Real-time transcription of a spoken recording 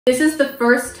This is the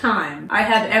first time I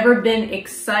have ever been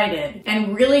excited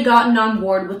and really gotten on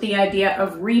board with the idea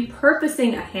of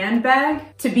repurposing a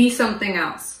handbag to be something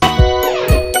else.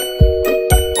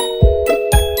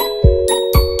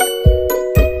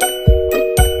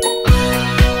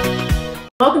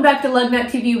 Welcome back to Lug Nut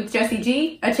TV with Jessie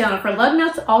G, a channel for lug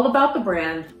nuts all about the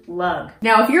brand Lug.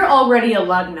 Now, if you're already a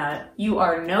lug nut, you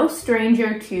are no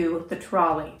stranger to the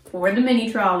trolley or the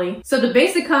mini trolley. So the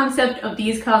basic concept of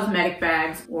these cosmetic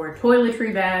bags or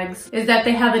toiletry bags is that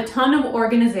they have a ton of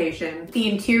organization. The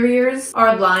interiors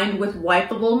are lined with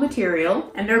wipeable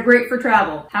material and they're great for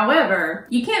travel. However,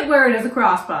 you can't wear it as a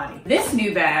crossbody. This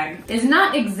new bag is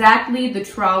not exactly the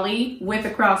trolley with a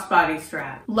crossbody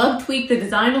strap. Lug tweaked the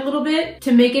design a little bit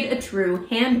to make it a true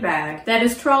handbag that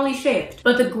is trolley shaped.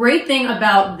 But the great thing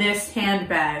about this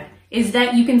handbag is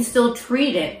that you can still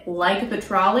treat it like the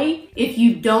trolley if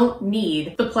you don't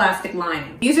need the plastic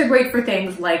lining. These are great for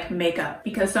things like makeup,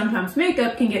 because sometimes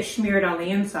makeup can get smeared on the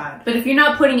inside. But if you're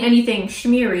not putting anything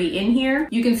schmeary in here,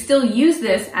 you can still use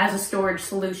this as a storage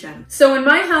solution. So in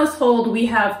my household, we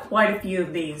have quite a few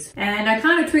of these, and I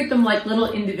kind of treat them like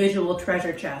little individual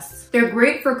treasure chests. They're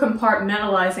great for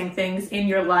compartmentalizing things in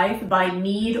your life by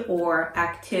need or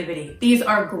activity. These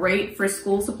are great for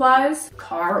school supplies,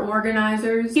 car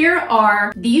organizers. Here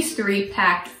are these three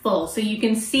packed full, so you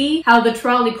can see how the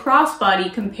trolley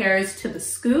crossbody compares to the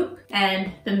scoop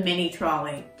and the mini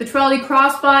trolley. The trolley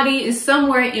crossbody is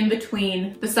somewhere in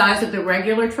between the size of the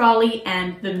regular trolley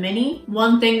and the mini.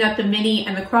 One thing that the mini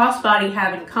and the crossbody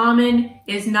have in common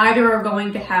is neither are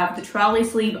going to have the trolley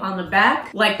sleeve on the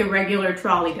back like the regular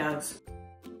trolley does.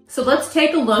 So let's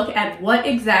take a look at what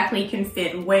exactly can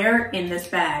fit where in this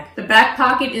bag. The back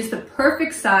pocket is the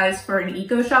perfect size for an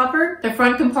eco shopper. The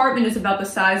front compartment is about the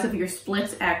size of your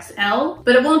Splits XL,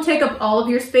 but it won't take up all of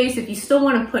your space if you still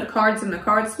want to put cards in the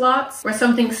card slots or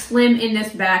something slim in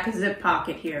this back zip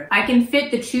pocket here. I can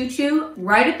fit the choo-choo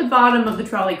right at the bottom of the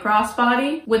trolley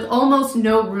crossbody with almost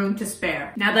no room to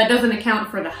spare. Now that doesn't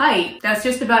account for the height, that's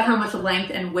just about how much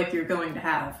length and width you're going to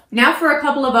have. Now for a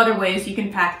couple of other ways you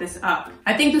can pack this up.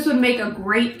 I think this would make a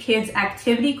great kids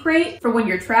activity crate for when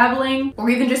you're traveling or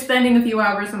even just spending a few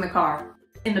hours in the car.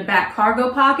 In the back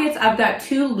cargo pockets, I've got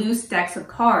two loose decks of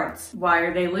cards. Why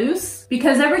are they loose?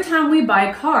 Because every time we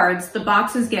buy cards, the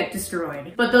boxes get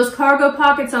destroyed. But those cargo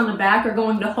pockets on the back are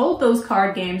going to hold those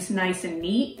card games nice and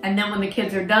neat, and then when the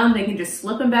kids are done, they can just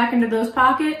slip them back into those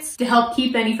pockets to help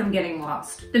keep any from getting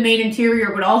lost. The main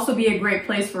interior would also be a great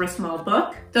place for a small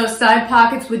book. Those side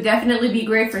pockets would definitely be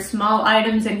great for small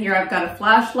items, and here I've got a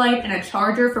flashlight and a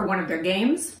charger for one of their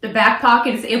games. The back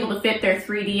pocket is able to fit their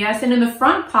 3DS, and in the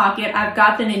front pocket, I've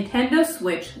got the Nintendo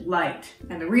Switch Lite.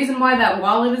 And the reason why that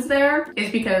wallet is there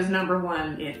is because number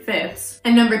one, it fits,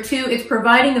 and number two, it's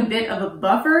providing a bit of a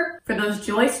buffer for those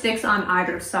joysticks on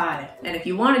either side. And if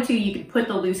you wanted to, you could put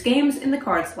the loose games in the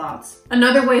card slots.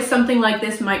 Another way something like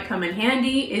this might come in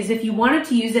handy is if you wanted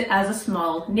to use it as a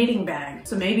small knitting bag.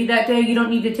 So maybe that day you don't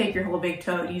need to take your whole big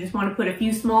tote. You just want to put a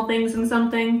few small things in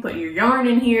something, put your yarn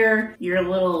in here, your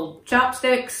little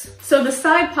chopsticks. So the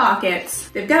side pockets,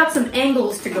 they've got some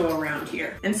angles to go around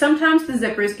here, and sometimes the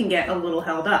zippers can get a little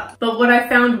held up. But what I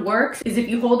found works is if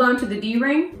you hold on to the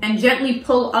D-ring and gently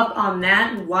pull up on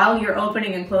that while you're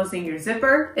opening and closing your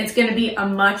zipper, it's going to be a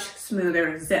much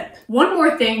smoother zip. One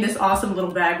more thing this awesome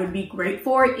little bag would be great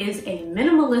for is a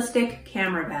minimalistic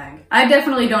camera bag. I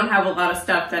definitely don't have a lot of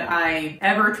stuff that I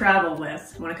ever travel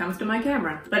with when it comes to my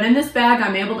camera. But in this bag,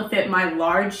 I'm able to fit my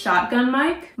large shotgun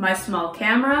mic, my small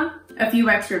camera, a few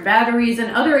extra batteries,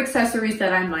 and other accessories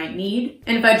that I might need.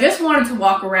 And if I just wanted to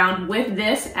walk around with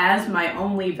this as my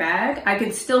only bag, I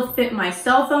could still fit my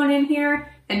cell phone in here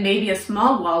and maybe a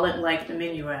small wallet like the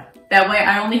Minuet. That way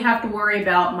I only have to worry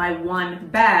about my one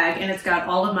bag, and it's got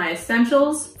all of my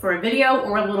essentials for a video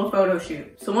or a little photo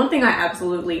shoot. So one thing I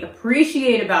absolutely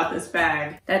appreciate about this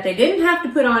bag that they didn't have to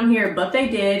put on here, but they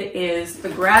did, is the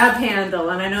grab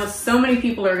handle. And I know so many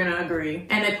people are gonna agree.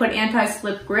 And they put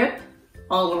anti-slip grip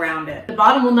all around it. The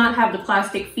bottom will not have the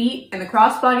plastic feet, and the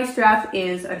crossbody strap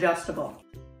is adjustable.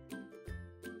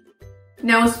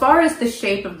 Now, as far as the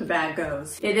shape of the bag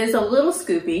goes, it is a little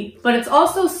scoopy, but it's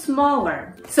also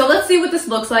smaller. So let's see what this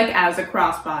looks like as a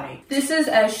crossbody. This is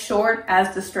as short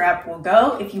as the strap will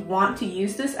go if you want to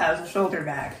use this as a shoulder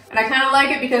bag. And I kind of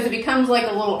like it because it becomes like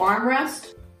a little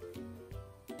armrest.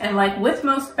 And like with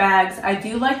most bags, I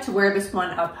do like to wear this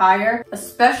one up higher,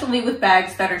 especially with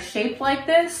bags that are shaped like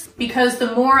this, because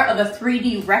the more of a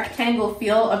 3D rectangle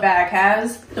feel a bag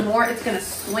has, the more it's gonna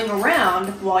swing around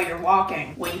while you're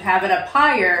walking. When you have it up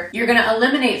higher, you're gonna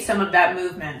eliminate some of that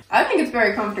movement. I think it's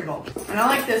very comfortable. And I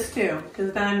like this too,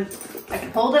 because then I can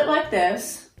hold it like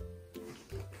this,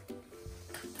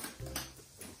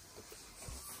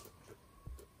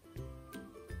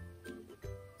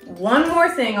 One more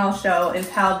thing I'll show is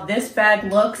how this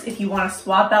bag looks if you want to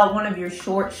swap out one of your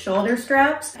short shoulder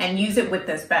straps and use it with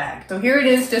this bag. So here it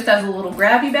is just as a little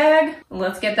grabby bag.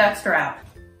 Let's get that strap.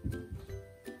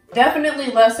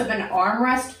 Definitely less of an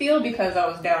armrest feel because I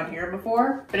was down here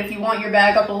before, but if you want your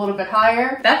bag up a little bit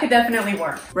higher, that could definitely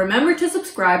work. Remember to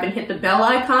subscribe and hit the bell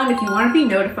icon if you want to be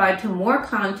notified to more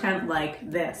content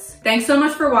like this. Thanks so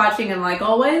much for watching, and like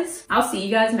always, I'll see you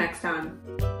guys next time.